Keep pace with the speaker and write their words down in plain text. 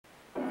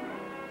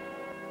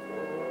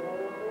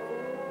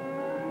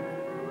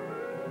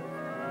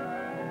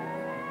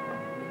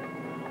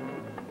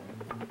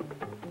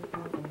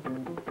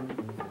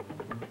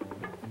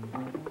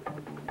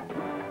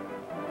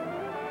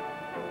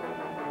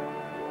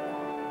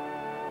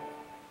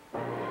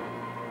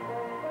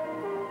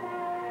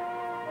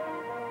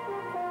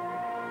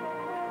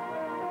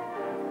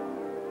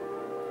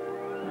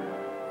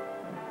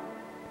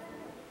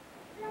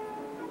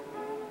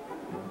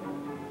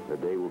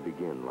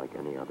begin like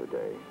any other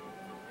day.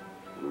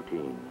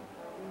 Routine.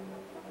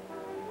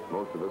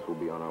 Most of us will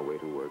be on our way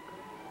to work.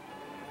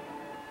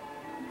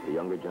 The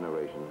younger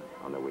generation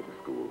on their way to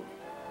school.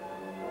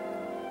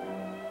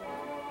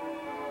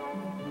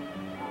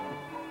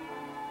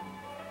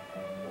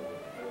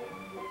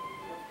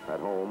 At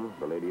home,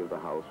 the lady of the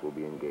house will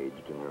be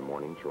engaged in her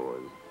morning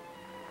chores,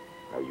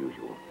 as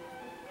usual.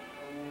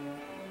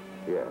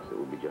 Yes, it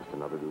will be just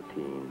another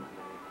routine,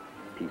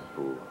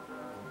 peaceful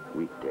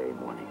weekday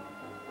morning.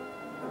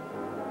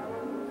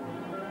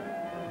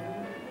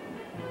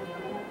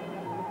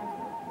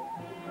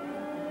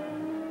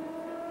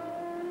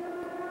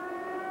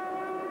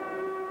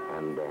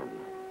 And then,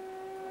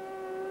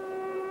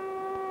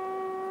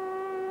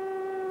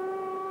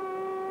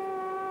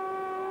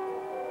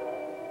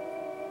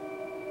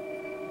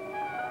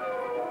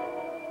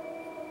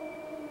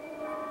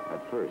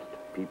 at first,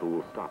 people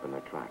will stop in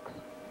their tracks.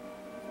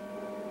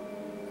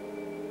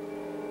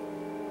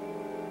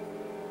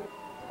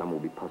 Some will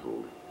be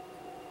puzzled.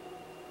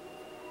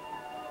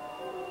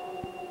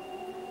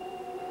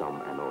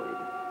 Some annoyed.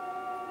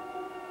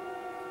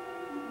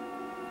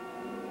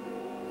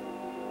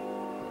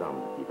 Some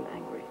even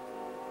angry.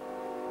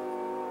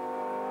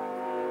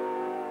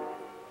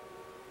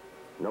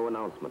 No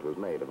announcement was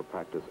made of a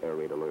practice air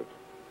raid alert.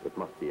 It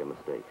must be a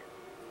mistake.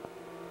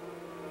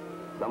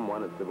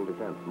 Someone at Civil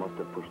Defense must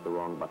have pushed the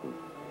wrong button.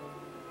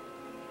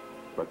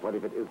 But what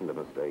if it isn't a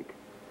mistake?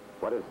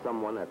 What if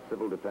someone at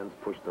Civil Defense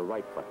pushed the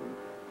right button,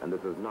 and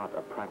this is not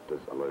a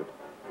practice alert,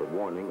 but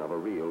warning of a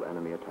real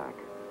enemy attack?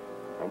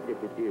 And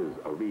if it is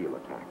a real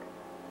attack,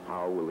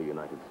 how will the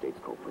United States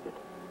cope with it?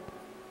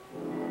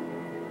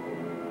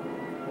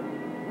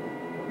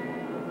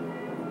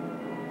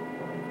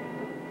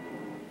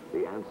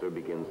 The answer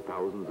begins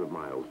thousands of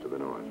miles to the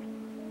north,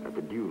 at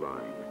the dew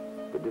line,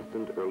 the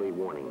distant early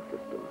warning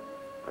system,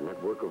 a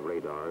network of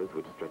radars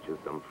which stretches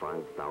some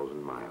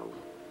 5,000 miles.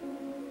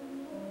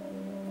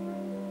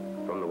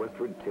 From the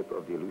westward tip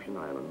of the Aleutian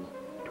Islands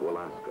to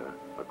Alaska,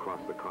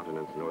 across the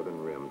continent's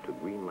northern rim to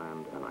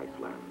Greenland and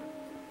Iceland.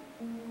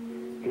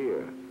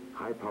 Here,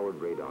 high-powered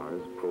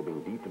radars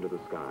probing deep into the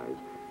skies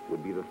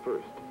would be the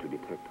first to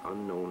detect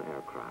unknown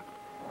aircraft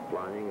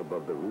flying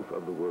above the roof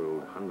of the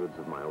world hundreds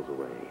of miles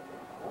away,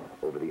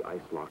 over the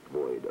ice-locked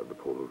void of the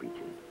polar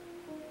region.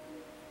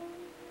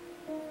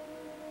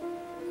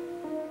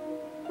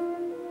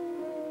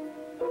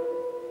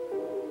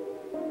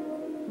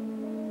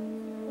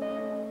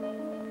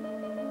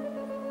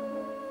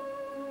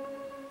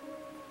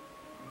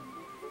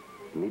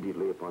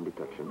 Immediately upon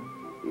detection,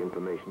 the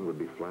information would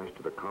be flashed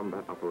to the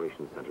Combat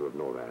Operations Center of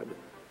NORAD,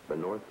 the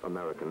North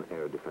American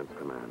Air Defense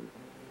Command,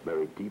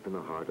 buried deep in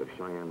the heart of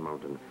Cheyenne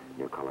Mountain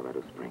near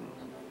Colorado Springs.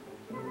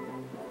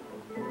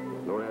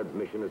 NORAD's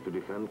mission is to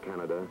defend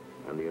Canada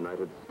and the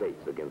United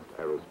States against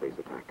aerospace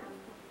attack.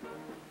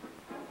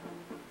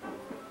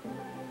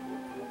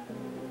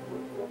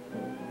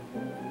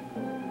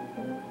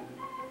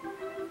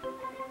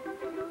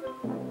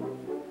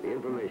 The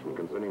information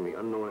concerning the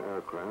unknown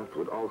aircraft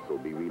would also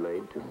be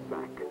relayed to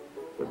SAC,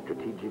 the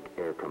Strategic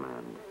Air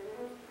Command,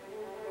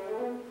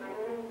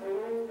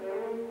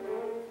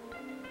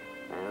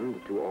 and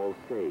to all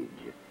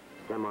SAGE,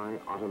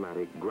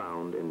 semi-automatic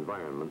ground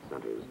environment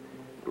centers,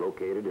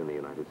 located in the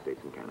United States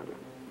and Canada.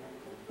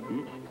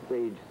 Each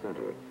SAGE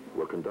center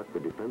will conduct the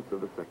defense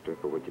of the sector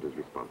for which it is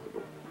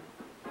responsible.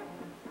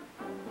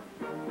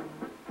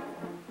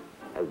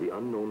 As the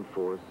unknown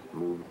force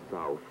moves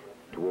south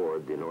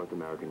toward the North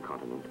American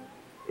continent,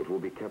 it will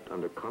be kept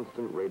under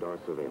constant radar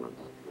surveillance.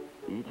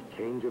 Each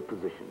change of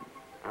position,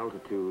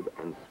 altitude,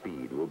 and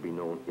speed will be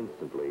known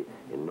instantly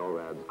in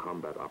NORAD's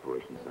Combat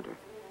Operations Center.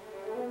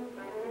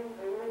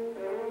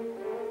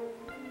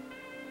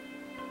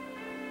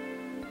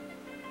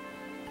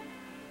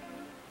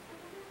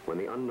 When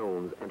the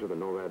unknowns enter the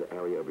NORAD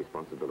area of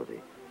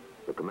responsibility,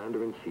 the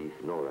Commander-in-Chief,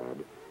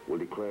 NORAD, will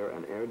declare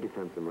an air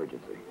defense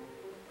emergency.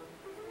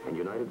 And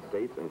United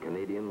States and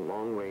Canadian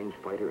long-range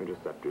fighter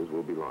interceptors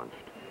will be launched,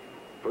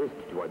 first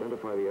to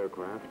identify the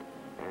aircraft,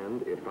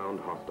 and, if found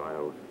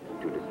hostile,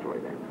 to destroy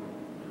them.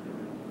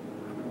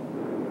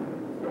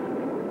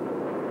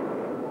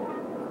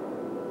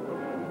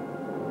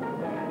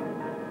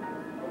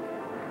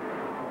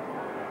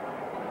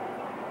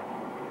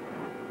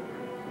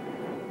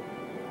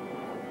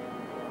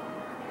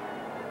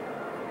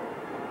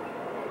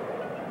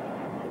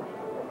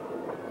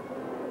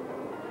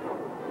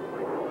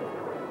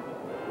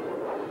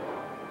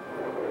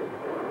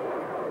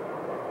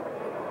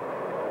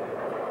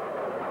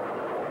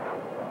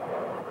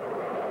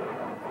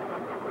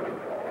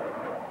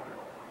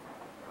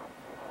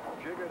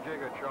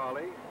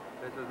 Charlie,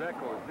 this is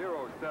Echo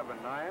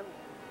 079.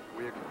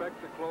 We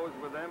expect to close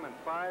with them in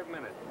 5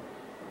 minutes.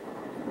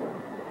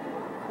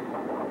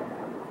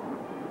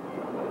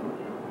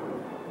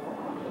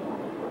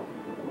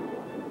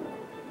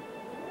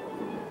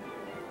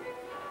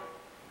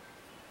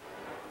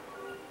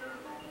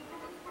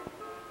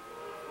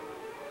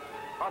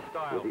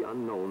 Hostile. With the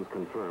unknowns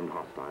confirmed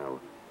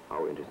hostile,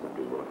 our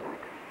interceptors will attack.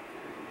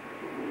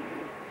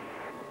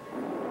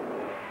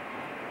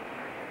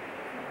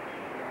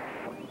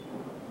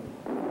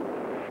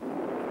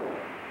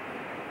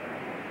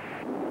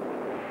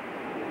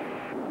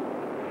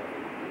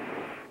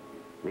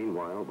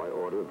 Meanwhile, by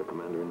order of the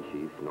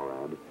Commander-in-Chief,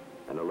 NORAD,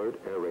 an alert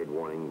air raid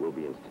warning will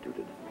be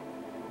instituted.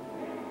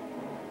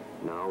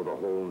 Now the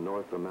whole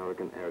North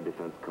American Air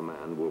Defense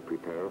Command will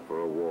prepare for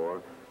a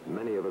war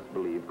many of us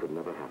believed could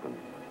never happen,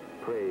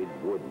 prayed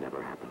would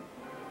never happen.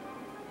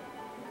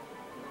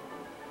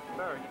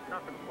 Sir, your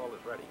conference call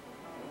is ready.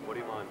 What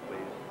do you want,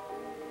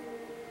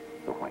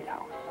 please? The White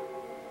House.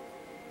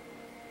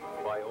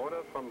 By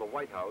order from the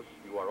White House,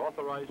 you are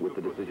authorized With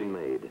to the decision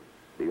made,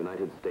 the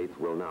United States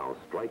will now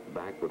strike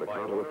back with a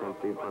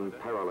counteroffensive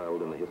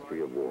unparalleled in the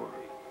history of war.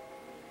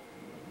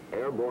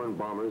 Airborne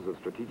bombers of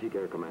Strategic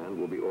Air Command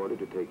will be ordered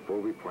to take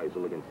full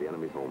reprisal against the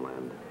enemy's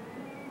homeland.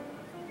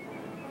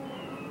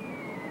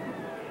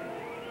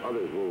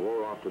 Others will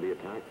roar off to the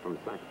attack from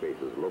SAC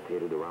bases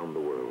located around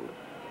the world.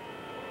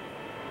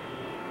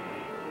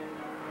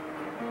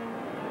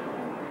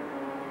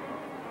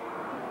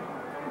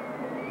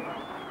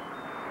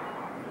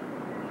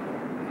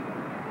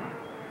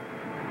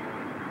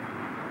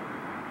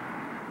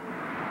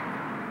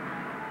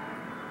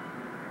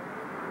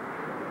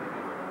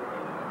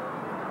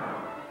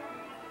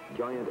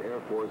 Giant Air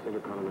Force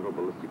intercontinental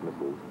ballistic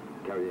missiles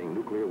carrying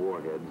nuclear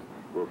warheads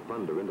will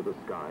thunder into the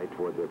sky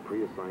toward their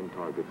pre-assigned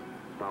targets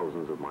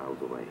thousands of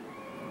miles away.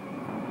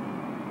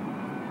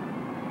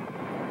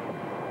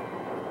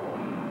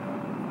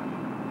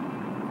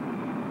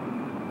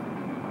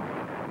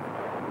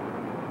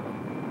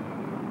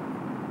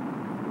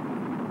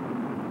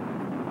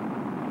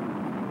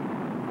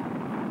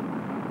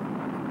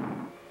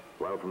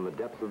 While from the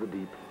depths of the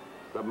deep,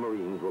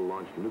 submarines will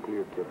launch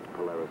nuclear-tipped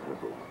Polaris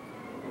missiles.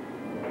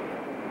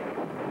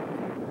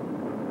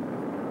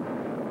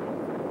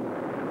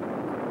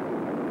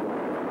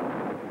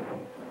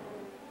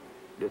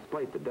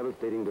 Despite the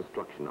devastating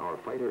destruction our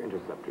fighter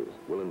interceptors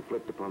will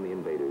inflict upon the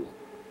invaders,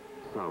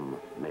 some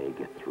may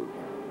get through.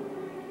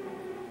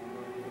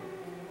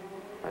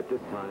 At this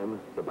time,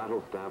 the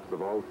battle staffs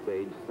of all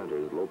SAGE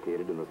centers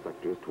located in the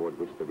sectors toward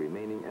which the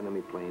remaining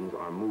enemy planes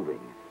are moving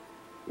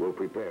will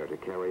prepare to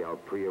carry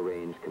out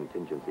pre-arranged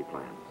contingency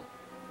plans.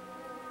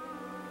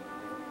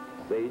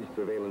 SAGE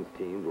surveillance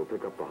teams will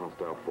pick up the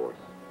hostile force.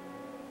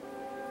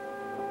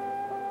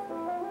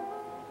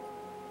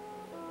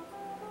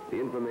 The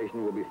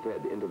information will be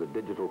fed into the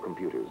digital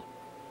computers.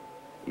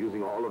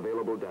 Using all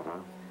available data,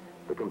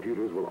 the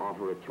computers will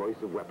offer a choice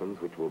of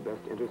weapons which will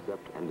best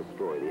intercept and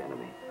destroy the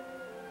enemy.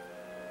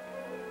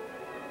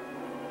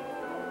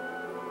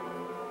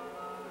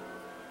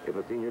 If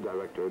a senior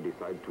director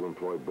decides to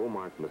employ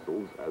Vollmer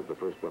missiles as the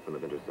first weapon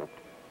of intercept,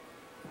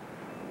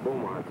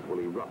 Vollmers will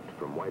erupt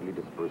from widely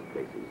dispersed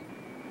bases.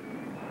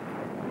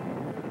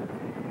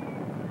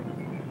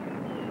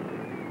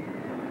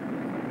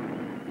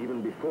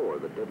 Even before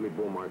the deadly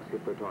Vollmers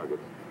hit their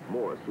targets,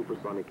 more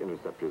supersonic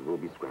interceptors will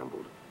be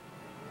scrambled.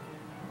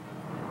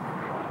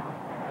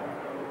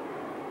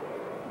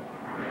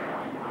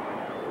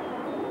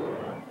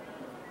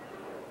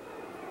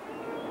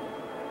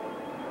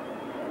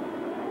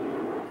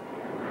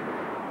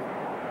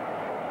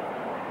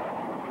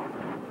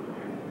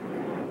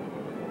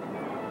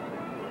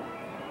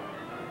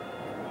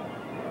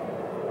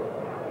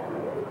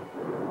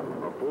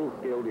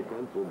 Full-scale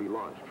defense will be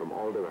launched from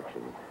all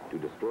directions to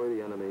destroy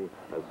the enemy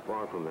as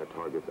far from their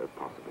targets as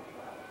possible.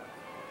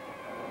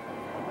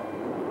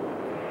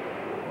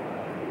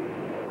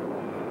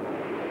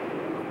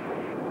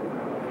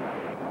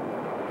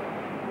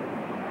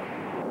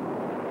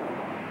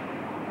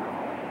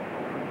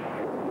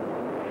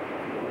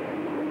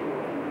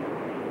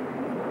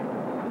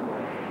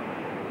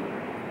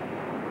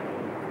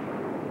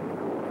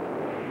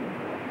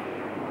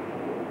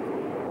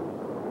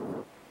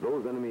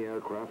 Those enemy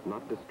aircraft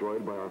not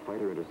destroyed by our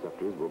fighter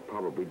interceptors will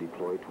probably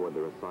deploy toward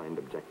their assigned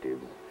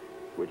objectives,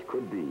 which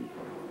could be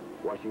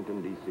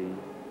Washington, D.C.,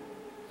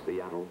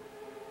 Seattle,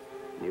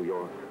 New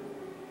York,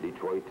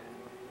 Detroit,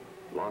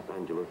 Los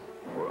Angeles,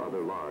 or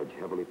other large,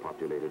 heavily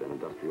populated and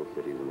industrial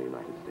cities in the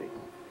United States.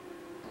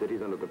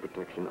 Cities under the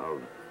protection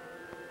of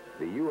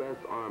the U.S.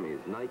 Army's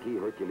Nike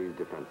Hercules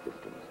defense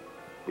systems,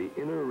 the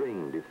inner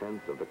ring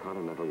defense of the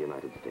continental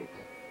United States.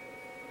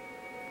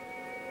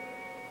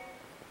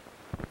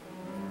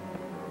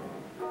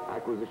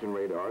 Acquisition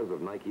radars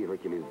of Nike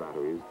Hercules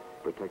batteries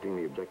protecting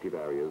the objective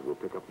areas will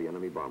pick up the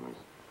enemy bombers.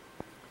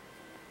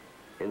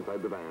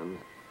 Inside the vans,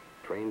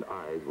 trained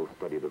eyes will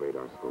study the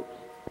radar scopes.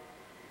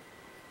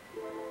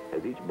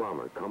 As each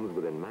bomber comes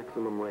within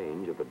maximum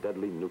range of the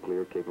deadly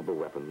nuclear-capable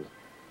weapons,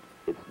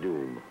 its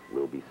doom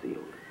will be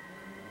sealed.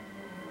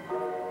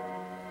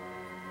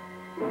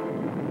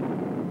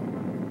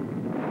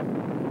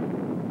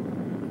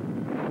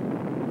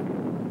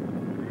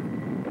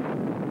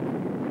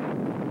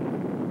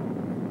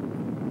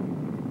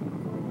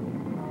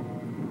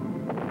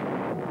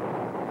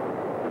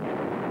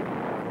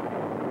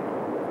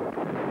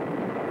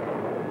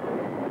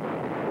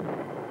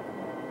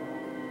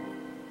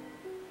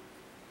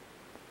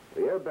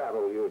 The air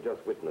battle you have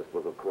just witnessed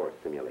was, of course,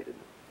 simulated.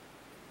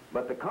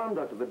 But the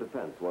conduct of the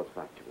defense was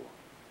factual.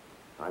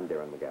 I'm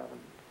Darren McGavin.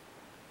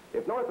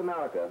 If North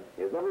America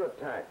is ever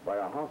attacked by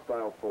a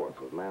hostile force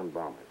with manned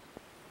bombers,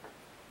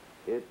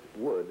 it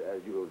would,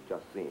 as you have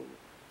just seen,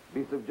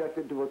 be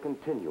subjected to a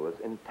continuous,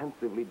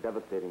 intensively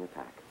devastating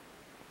attack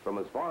from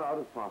as far out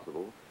as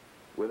possible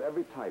with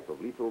every type of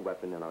lethal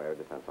weapon in our air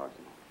defense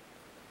arsenal.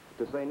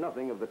 To say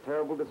nothing of the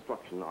terrible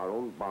destruction our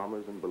own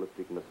bombers and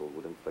ballistic missiles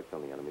would inflict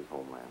on the enemy's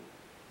homeland.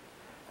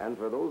 And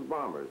for those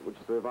bombers which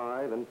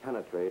survive and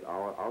penetrate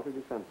our outer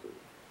defenses,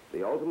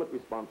 the ultimate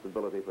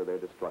responsibility for their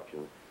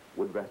destruction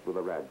would rest with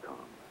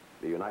ARADCOM,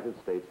 the United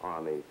States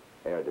Army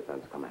Air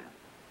Defense Command.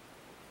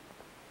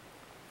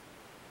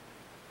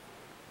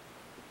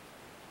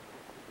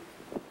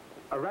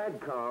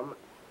 ARADCOM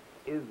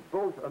is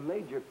both a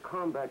major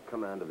combat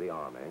command of the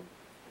Army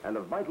and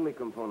a vitally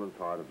component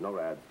part of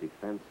NORAD's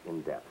defense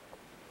in depth.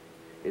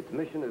 Its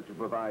mission is to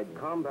provide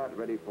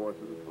combat-ready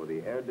forces for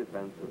the air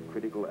defense of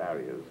critical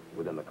areas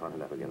within the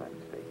continental United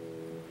States.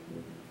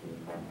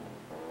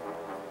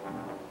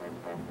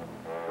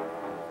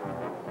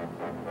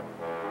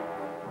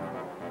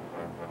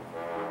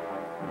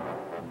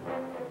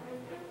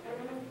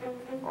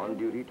 On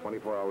duty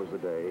 24 hours a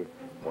day,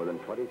 more than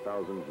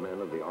 20,000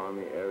 men of the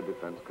Army Air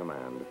Defense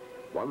Command,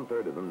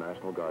 one-third of them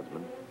National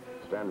Guardsmen,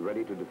 stand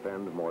ready to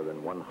defend more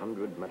than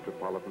 100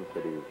 metropolitan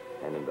cities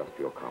and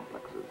industrial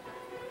complexes.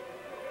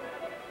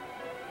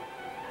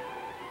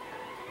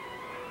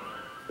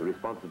 The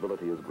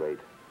responsibility is great,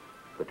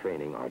 the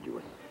training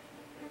arduous.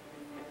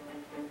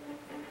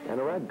 An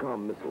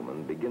ARADCOM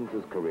missileman begins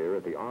his career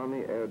at the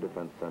Army Air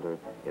Defense Center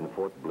in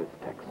Fort Bliss,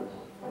 Texas.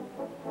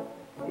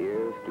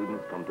 Here,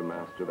 students come to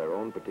master their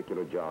own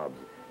particular jobs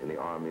in the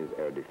Army's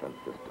air defense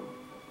system.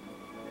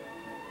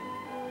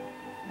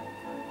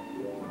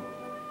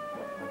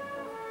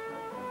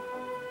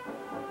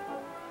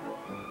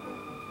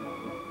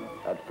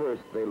 At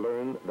first, they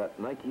learn that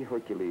Nike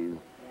Hercules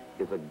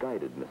is a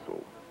guided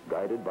missile,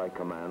 guided by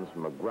commands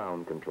from a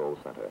ground control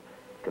center,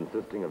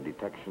 consisting of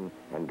detection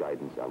and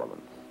guidance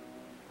elements.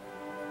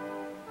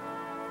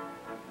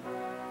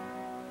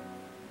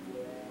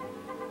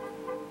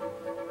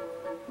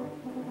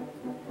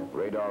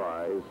 Radar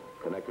eyes,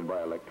 connected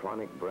by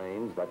electronic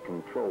brains that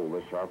control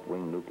the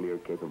sharp-wing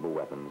nuclear-capable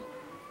weapons,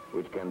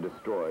 which can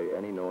destroy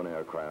any known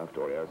aircraft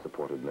or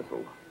air-supported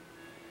missile.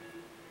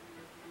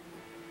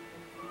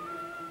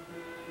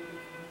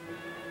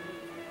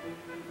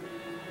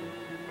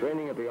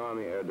 Training at the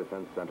Army Air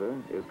Defense Center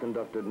is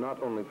conducted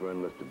not only for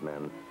enlisted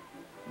men,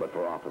 but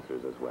for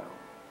officers as well.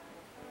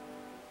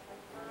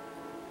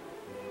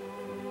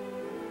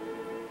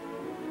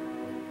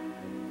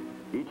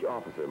 Each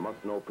officer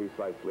must know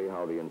precisely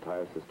how the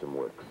entire system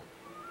works,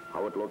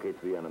 how it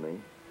locates the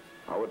enemy,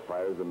 how it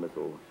fires a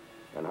missile,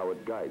 and how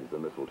it guides the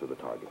missile to the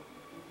target.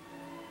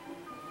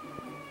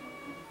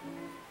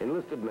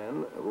 Enlisted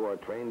men who are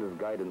trained as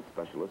guidance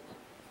specialists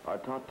are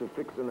taught to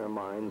fix in their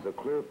minds a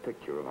clear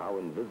picture of how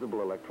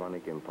invisible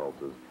electronic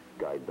impulses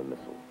guide the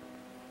missile.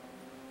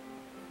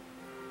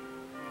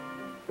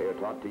 They are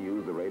taught to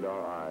use the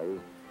radar eyes,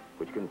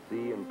 which can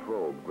see and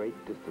probe great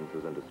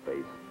distances into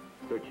space,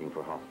 searching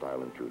for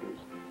hostile intruders.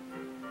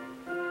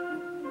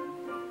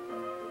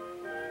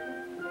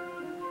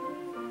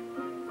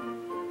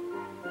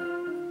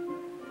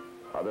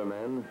 Other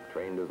men,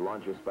 trained as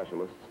launcher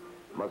specialists,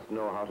 must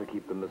know how to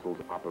keep the missiles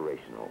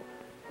operational,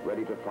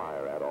 ready to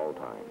fire at all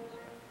times.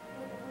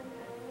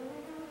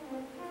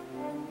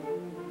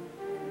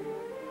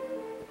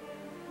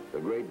 The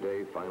great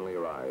day finally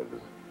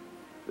arrives,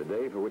 the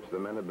day for which the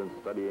men have been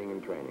studying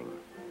and training,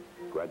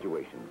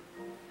 graduation,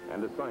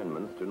 and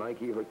assignments to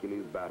Nike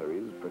Hercules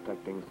batteries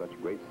protecting such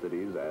great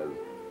cities as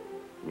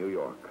New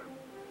York,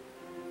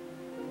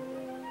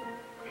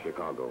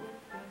 Chicago,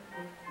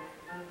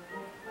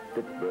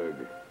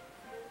 Pittsburgh,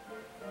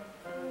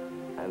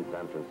 and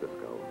San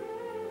Francisco,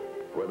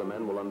 where the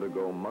men will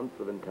undergo months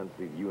of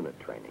intensive unit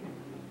training.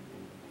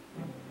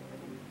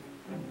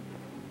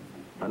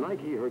 A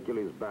Nike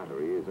Hercules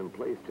battery is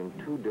emplaced in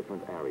two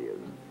different areas.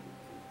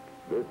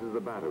 This is the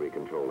battery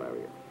control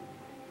area.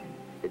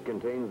 It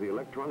contains the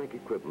electronic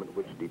equipment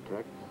which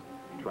detects,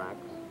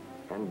 tracks,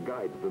 and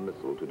guides the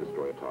missile to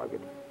destroy a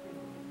target.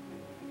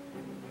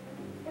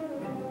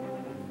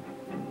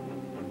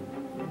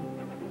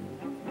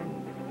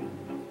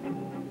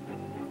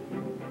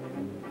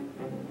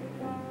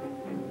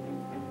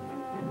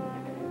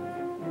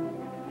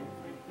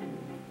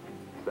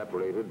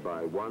 Separated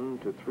by 1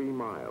 to 3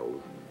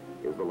 miles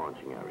is the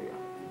launching area.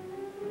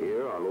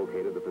 Here are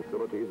located the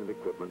facilities and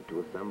equipment to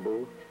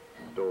assemble,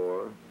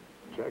 store,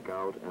 check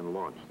out, and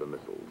launch the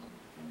missiles.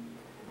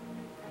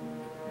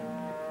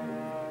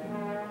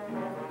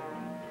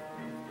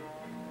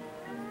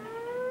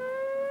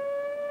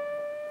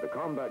 The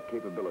combat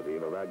capability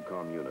of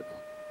ARADCOM units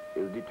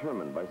is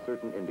determined by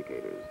certain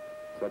indicators,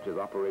 such as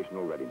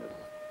operational readiness,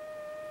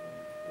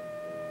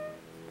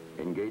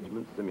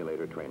 engagement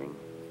simulator training,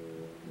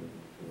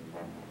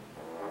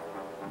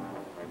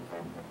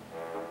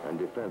 and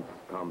defense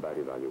combat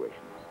evaluations.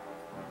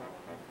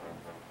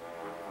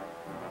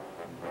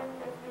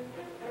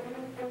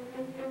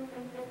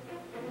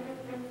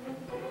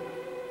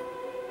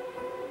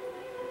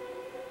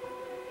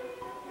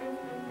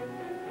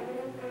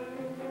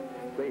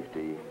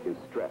 Safety is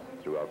stressed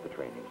throughout the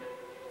training.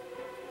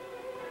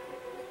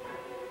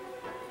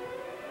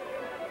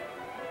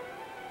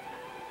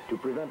 To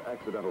prevent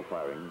accidental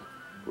firings,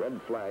 red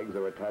flags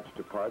are attached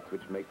to parts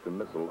which make the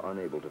missile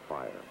unable to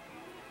fire.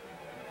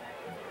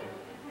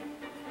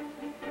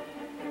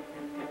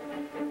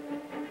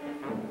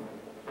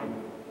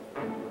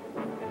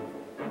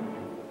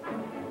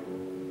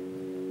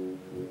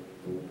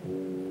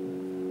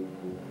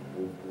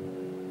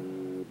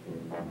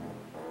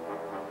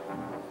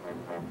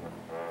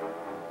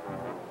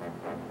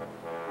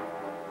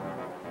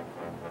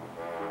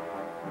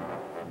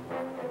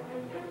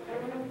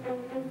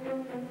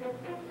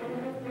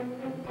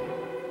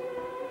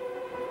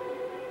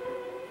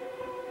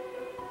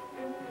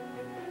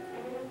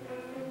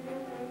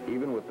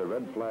 Even with the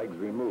red flags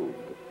removed,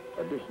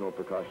 additional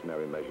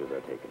precautionary measures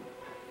are taken.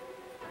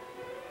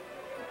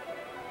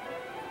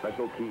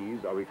 Special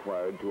keys are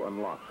required to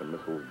unlock the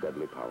missile's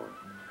deadly power.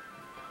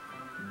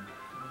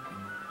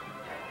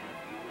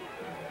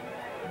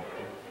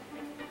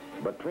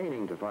 But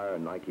training to fire a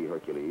Nike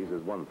Hercules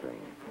is one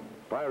thing.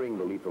 Firing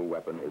the lethal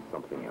weapon is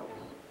something else.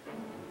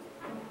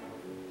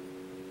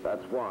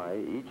 That's why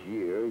each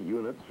year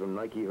units from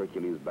Nike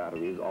Hercules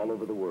batteries all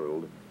over the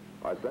world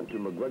are sent to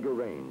McGregor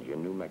Range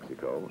in New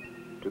Mexico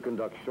to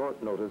conduct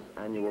short-notice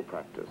annual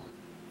practice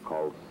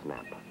called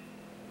SNAP,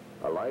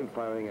 a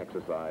live-firing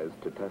exercise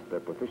to test their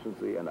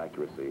proficiency and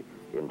accuracy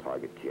in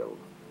target kill.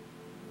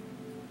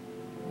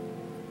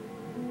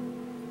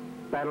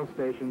 Battle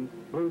stations,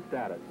 blue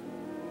status.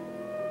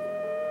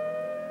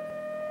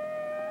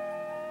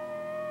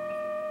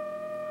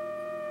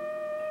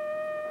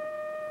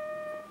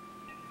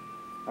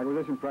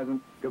 Acquisition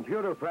present.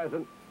 Computer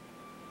present.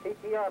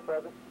 CTR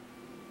present.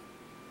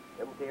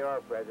 MTR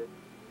present.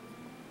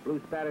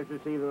 Blue status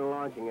received in the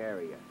launching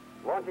area.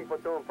 Launching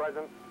platoon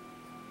present.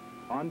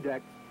 On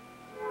deck.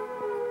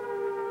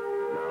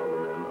 Now the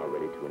men are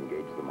ready to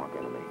engage the mock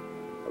enemy,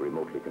 a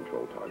remotely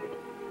controlled target.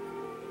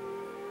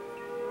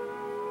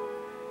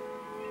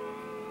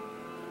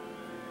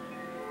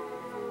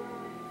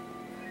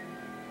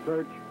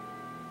 Search.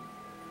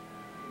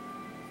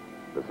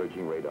 The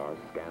searching radar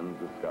scans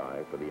the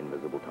sky for the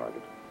invisible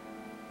target.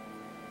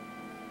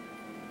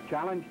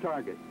 Challenge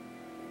target.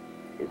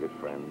 Is it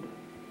friend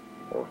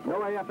or foe?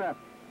 No AFF.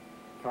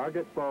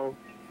 Target foe.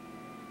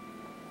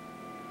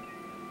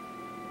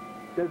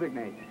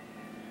 Designate.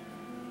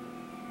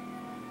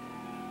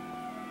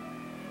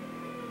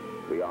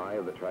 The eye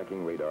of the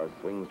tracking radar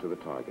swings to the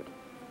target.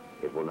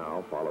 It will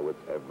now follow its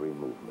every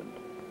movement.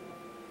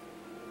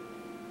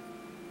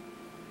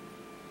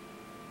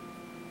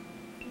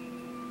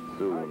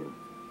 Soon,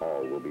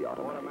 all will be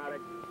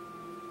automatic.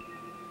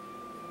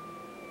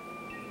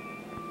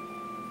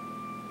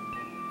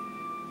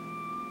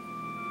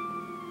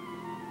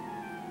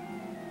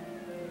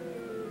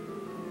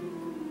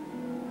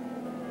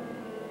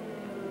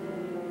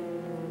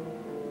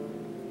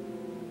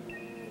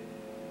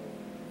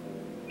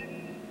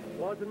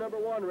 Launcher number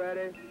 1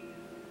 ready.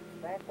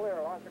 Stand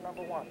clear, launcher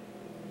number 1.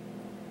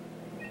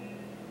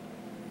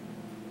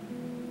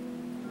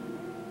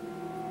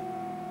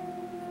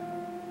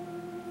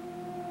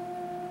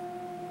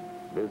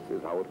 This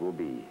is how it will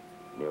be,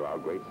 near our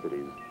great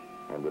cities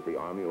and with the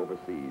Army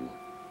overseas,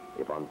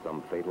 if on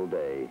some fatal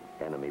day,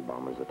 enemy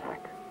bombers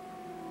attack.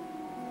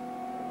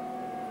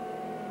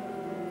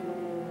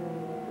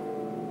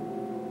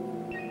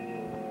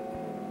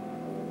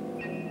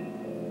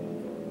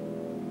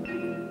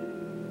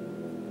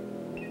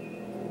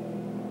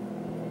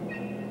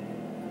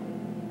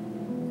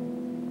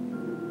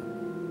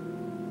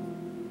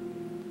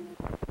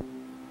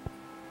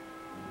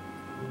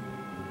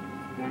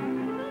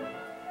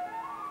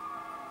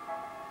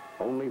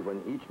 Only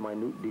when each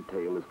minute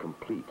detail is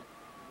complete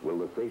will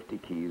the safety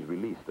keys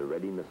release the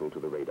ready missile to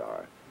the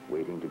radar,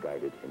 waiting to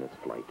guide it in its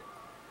flight.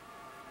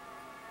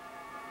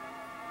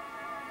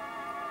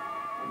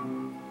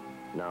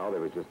 Now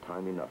there is just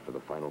time enough for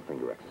the final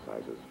finger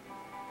exercises.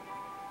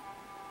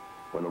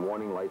 When the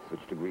warning lights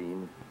switch to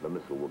green, the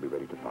missile will be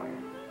ready to fire.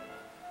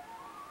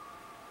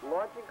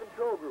 Launching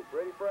control group,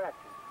 ready for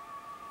action.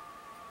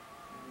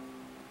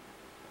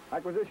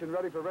 Acquisition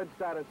ready for red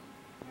status.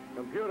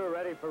 Computer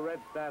ready for red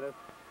status.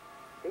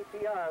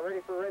 CTR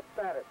ready for red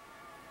status.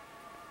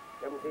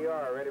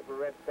 MTR ready for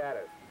red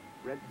status.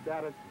 Red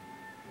status.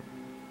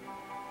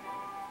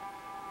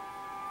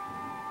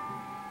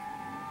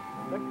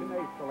 Section 8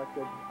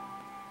 selected.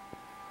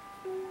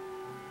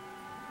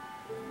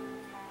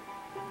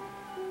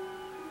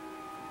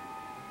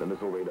 The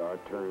missile radar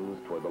turns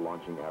toward the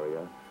launching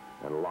area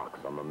and locks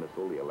on the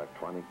missile the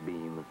electronic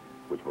beam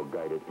which will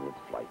guide it in its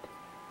flight.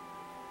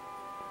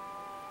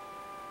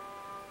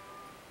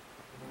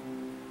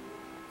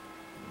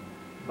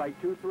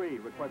 Site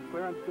 2-3, request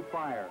clearance to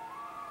fire.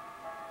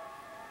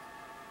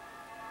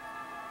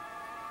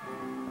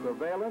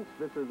 Surveillance,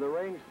 this is the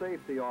range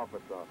safety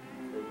officer.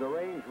 Is the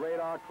range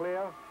radar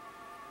clear?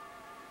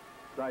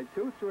 Site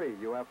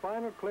 2-3, you have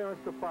final clearance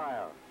to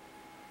fire.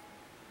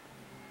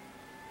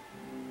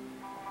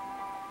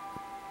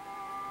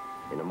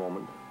 In a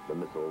moment, the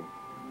missile,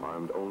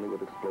 armed only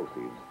with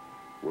explosives,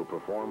 will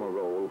perform a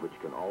role which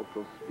can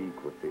also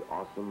speak with the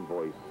awesome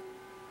voice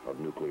of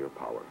nuclear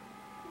power.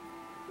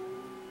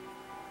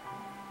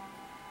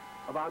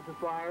 About to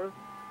fire.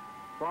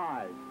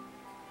 5,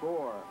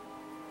 4,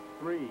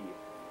 3,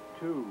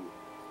 2,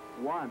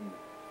 1.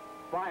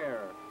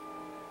 Fire!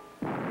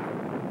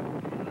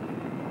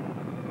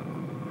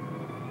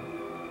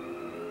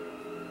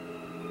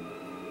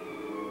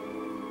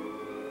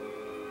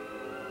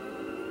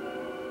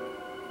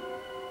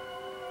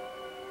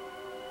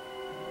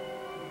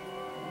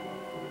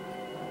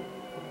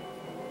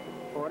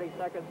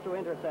 Seconds to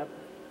intercept.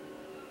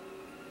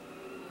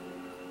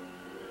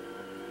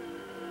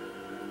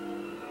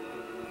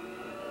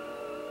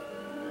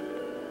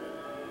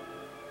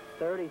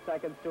 30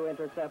 seconds to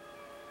intercept.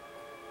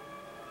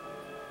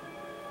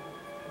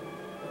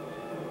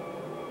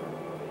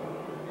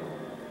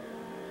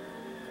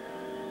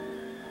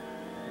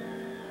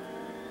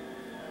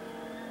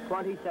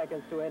 20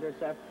 seconds to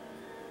intercept.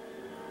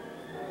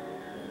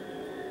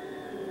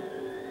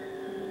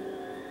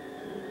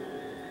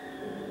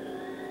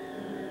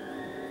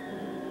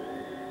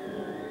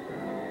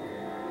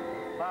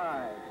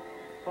 5,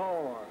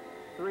 4,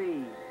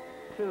 3,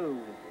 2,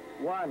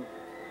 1.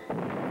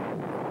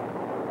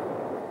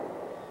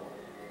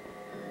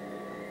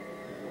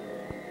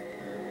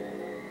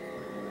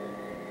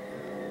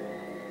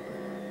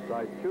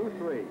 Site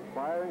 2-3,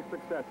 firing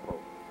successful.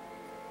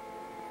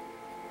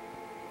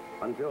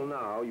 Until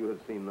now, you have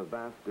seen the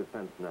vast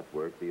defense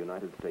network the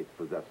United States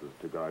possesses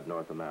to guard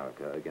North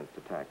America against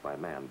attack by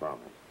man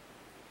bombers.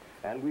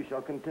 And we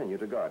shall continue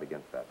to guard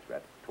against that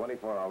threat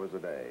 24 hours a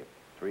day,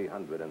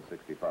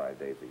 365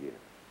 days a year.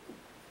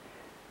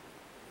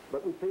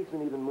 But we face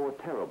an even more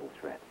terrible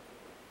threat.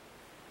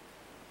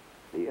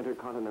 The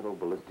intercontinental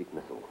ballistic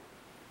missile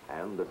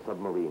and the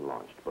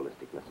submarine-launched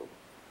ballistic missile.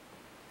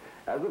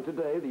 As of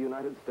today, the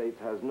United States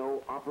has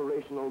no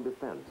operational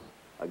defense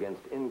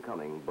against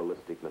incoming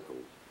ballistic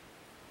missiles.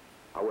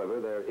 However,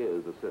 there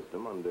is a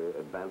system under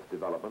advanced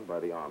development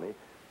by the Army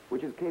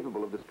which is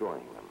capable of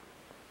destroying them.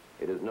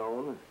 It is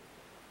known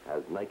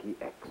as Nike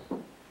X.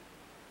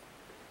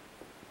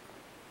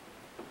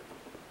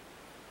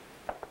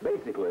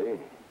 Basically,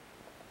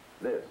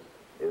 this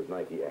is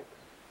Nike X.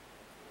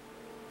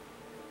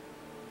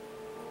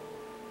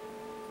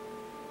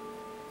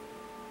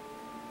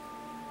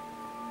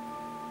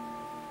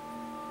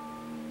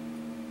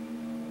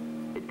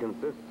 It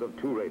consists of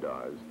 2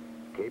 radars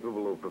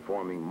capable of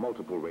performing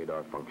multiple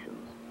radar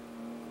functions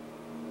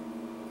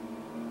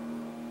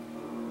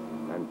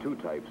and 2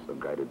 types of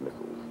guided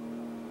missiles.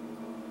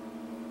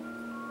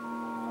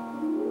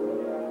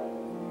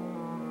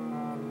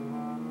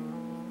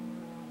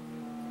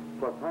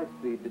 Plus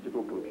high-speed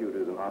digital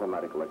computers and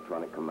automatic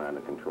electronic command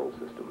and control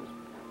systems.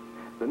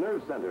 The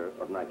nerve center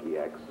of Nike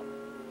X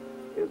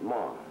is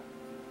MAR,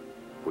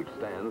 which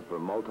stands for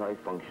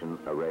Multi-Function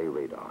Array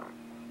Radar.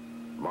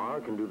 MAR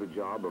can do the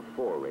job of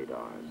 4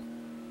 radars: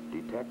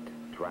 detect,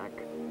 track,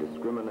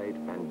 discriminate,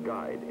 and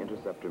guide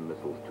interceptor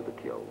missiles to the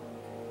kill.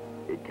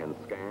 It can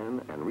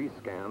scan and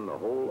rescan the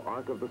whole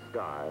arc of the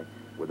sky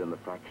within the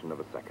fraction of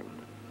a second,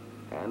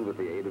 and with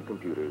the aid of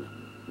computers,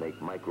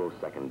 make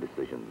microsecond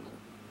decisions.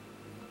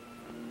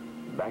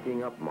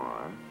 Backing up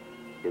MAR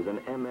is an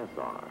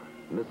MSR,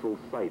 Missile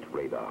Site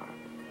Radar.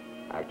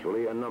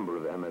 Actually, a number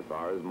of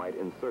MSRs might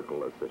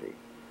encircle a city.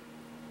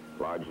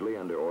 Largely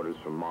under orders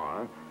from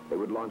MAR, they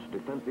would launch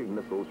defensive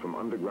missiles from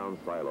underground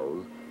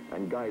silos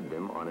and guide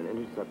them on an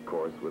intercept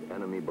course with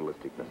enemy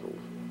ballistic missiles.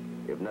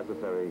 If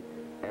necessary,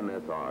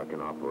 MSR can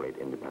operate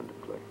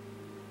independently.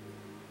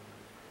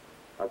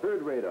 A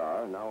 3rd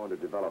radar, now under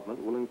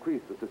development, will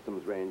increase the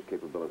system's range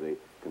capability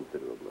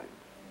considerably.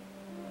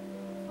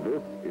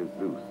 This is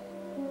Zeus.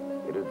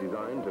 It is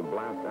designed to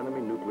blast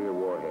enemy nuclear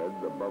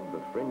warheads above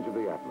the fringe of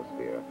the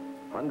atmosphere,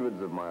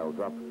 hundreds of miles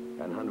up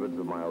and hundreds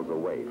of miles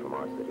away from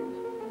our cities.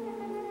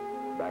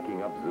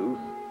 Backing up Zeus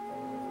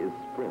is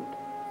Sprint,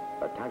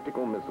 a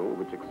tactical missile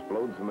which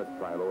explodes from its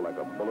silo like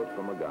a bullet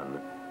from a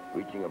gun,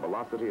 reaching a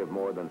velocity of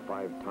more than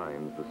 5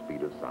 times the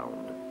speed of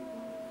sound.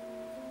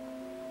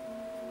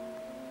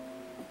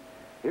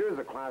 Here's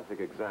a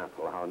classic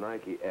example of how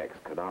Nike X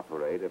could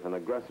operate if an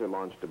aggressor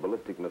launched a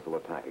ballistic missile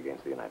attack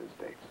against the United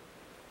States.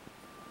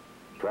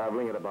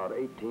 Traveling at about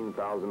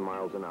 18,000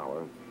 miles an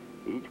hour,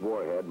 each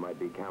warhead might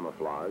be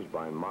camouflaged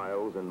by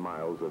miles and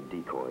miles of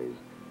decoys,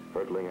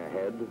 hurtling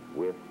ahead,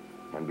 with,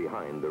 and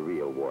behind the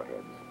real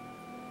warheads.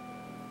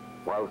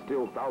 While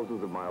still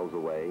thousands of miles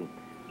away,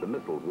 the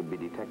missiles would be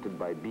detected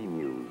by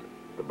BMEWS,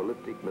 the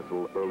Ballistic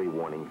Missile Early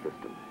Warning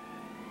System.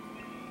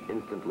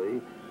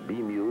 Instantly,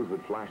 BMEWS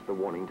would flash the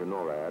warning to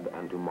NORAD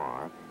and to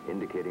MAR,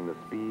 indicating the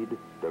speed,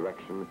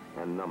 direction,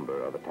 and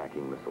number of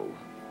attacking missiles.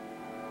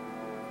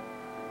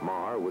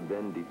 MAR would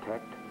then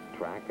detect,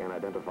 track, and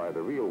identify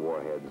the real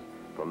warheads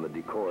from the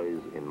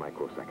decoys in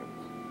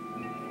microseconds.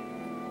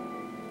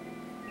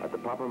 At the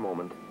proper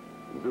moment,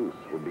 Zeus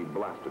would be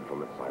blasted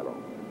from its silo.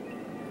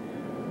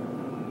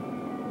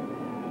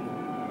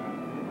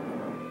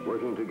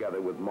 Working together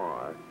with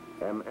MAR,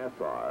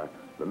 MSR,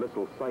 the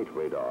Missile Site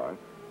Radar,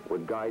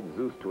 would guide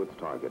Zeus to its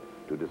target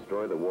to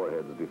destroy the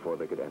warheads before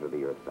they could enter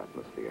the Earth's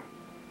atmosphere.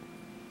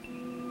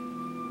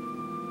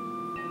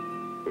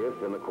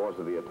 If, in the course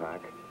of the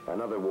attack,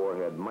 another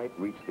warhead might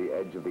reach the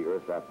edge of the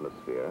Earth's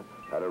atmosphere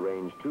at a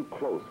range too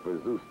close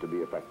for Zeus to be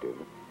effective,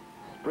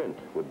 Sprint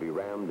would be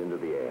rammed into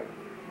the air.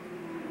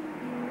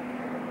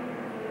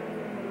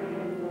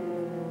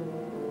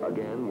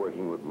 Again,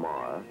 working with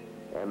MAR,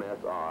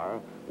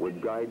 MSR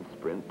would guide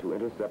Sprint to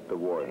intercept the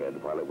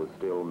warhead while it was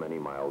still many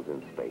miles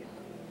in space.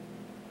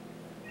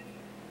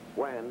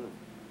 When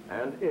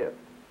and if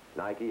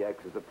Nike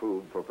X is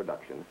approved for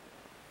production,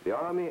 the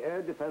Army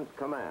Air Defense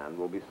Command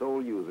will be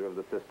sole user of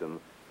the system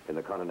in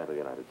the continental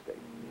United States.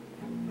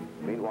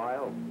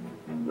 Meanwhile,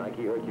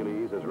 Nike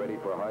Hercules is ready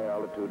for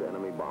high-altitude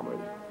enemy bombers.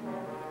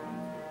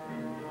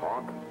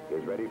 Hawk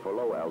is ready for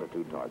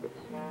low-altitude targets.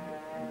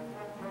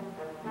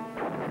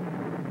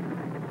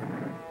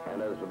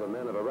 And as for the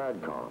men of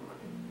ARADCOM,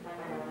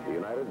 the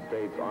United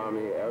States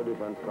Army Air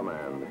Defense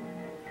Command,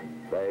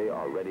 they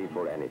are ready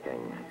for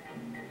anything.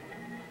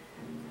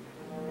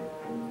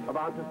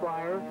 About to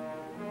fire.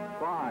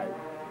 5,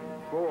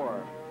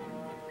 4,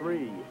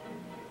 3,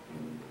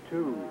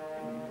 2,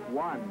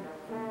 1,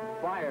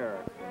 fire.